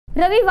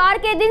रविवार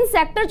के दिन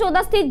सेक्टर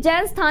 14 स्थित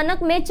जैन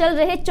स्थानक में चल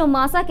रहे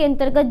चौमासा के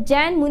अंतर्गत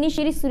जैन मुनि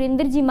श्री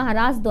सुरेंद्र जी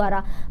महाराज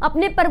द्वारा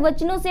अपने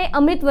प्रवचनों से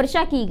अमृत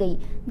वर्षा की गई,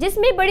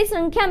 जिसमें बड़ी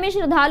संख्या में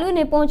श्रद्धालुओं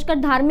ने पहुंचकर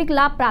धार्मिक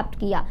लाभ प्राप्त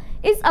किया।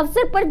 इस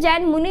अवसर पर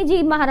जैन मुनि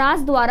जी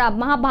महाराज द्वारा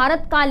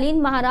महाभारत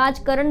कालीन महाराज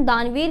कर्ण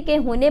दानवीर के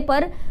होने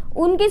पर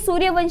उनकी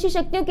सूर्यवंशी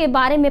शक्तियों के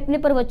बारे में अपने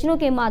प्रवचनों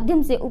के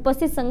माध्यम से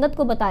उपस्थित संगत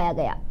को बताया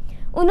गया।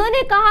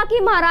 उन्होंने कहा कि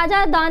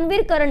महाराजा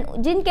दानवीर कर्ण,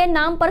 जिनके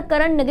नाम पर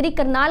कर्ण नगरी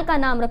करनाल का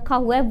नाम रखा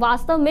हुआ है,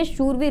 वास्तव में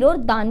शूरवीर और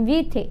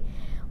दानवीर थे।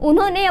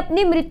 उन्होंने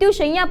अपनी मृत्यु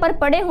शैया पर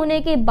पड़े होने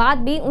के बाद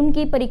भी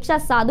उनकी परीक्षा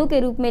साधु के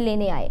रूप में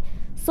लेने आए।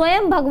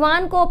 स्वयं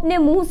भगवान को अपने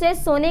मुंह से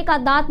सोने का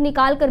दांत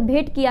निकालकर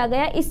भेंट किया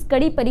गया। इस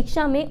कड़ी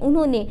परीक्षा में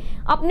उन्होंने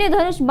अपने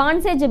धनुष बाण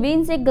से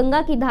जमीन से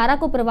गंगा की धारा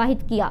को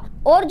प्रवाहित किया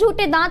और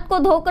झूठे दांत को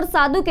धोकर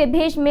साधु के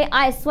भेष में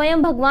आए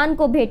स्वयं भगवान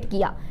को भेंट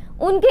किया।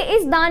 उनके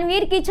इस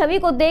दानवीर की छवि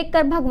को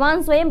देखकर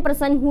भगवान स्वयं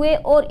प्रसन्न हुए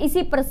और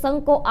इसी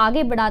प्रसंग को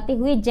आगे बढ़ाते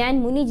हुए जैन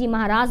मुनि जी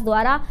महाराज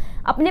द्वारा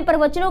अपने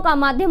प्रवचनों का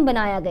माध्यम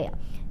बनाया गया,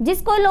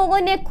 जिसको लोगों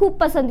ने खूब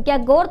पसंद किया।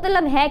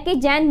 गौरतलब है कि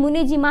जैन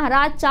मुनि जी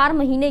महाराज 4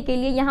 महीने के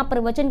लिए यहाँ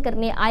प्रवचन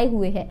करने आए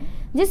हुए हैं,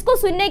 जिसको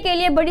सुनने के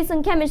लिए बड़ी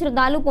संख्या में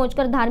श्रद्धालु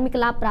पहुंचकर धार्मिक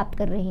लाभ प्राप्त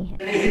कर रहे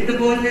हैं।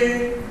 बोले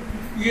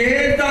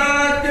ये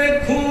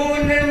दांत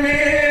खून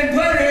में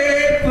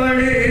भरे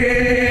पड़े,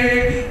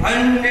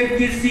 अन्य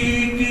किसी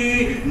की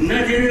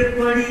नजर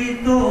पड़ी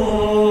तो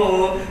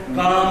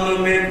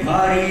काम में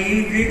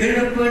भारी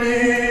बिगड़ पड़े।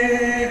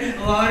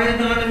 वारे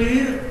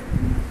दानवीर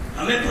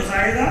हमें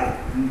फंसाएगा,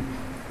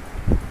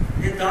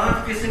 ये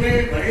दांत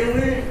किसमें भरे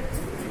हुए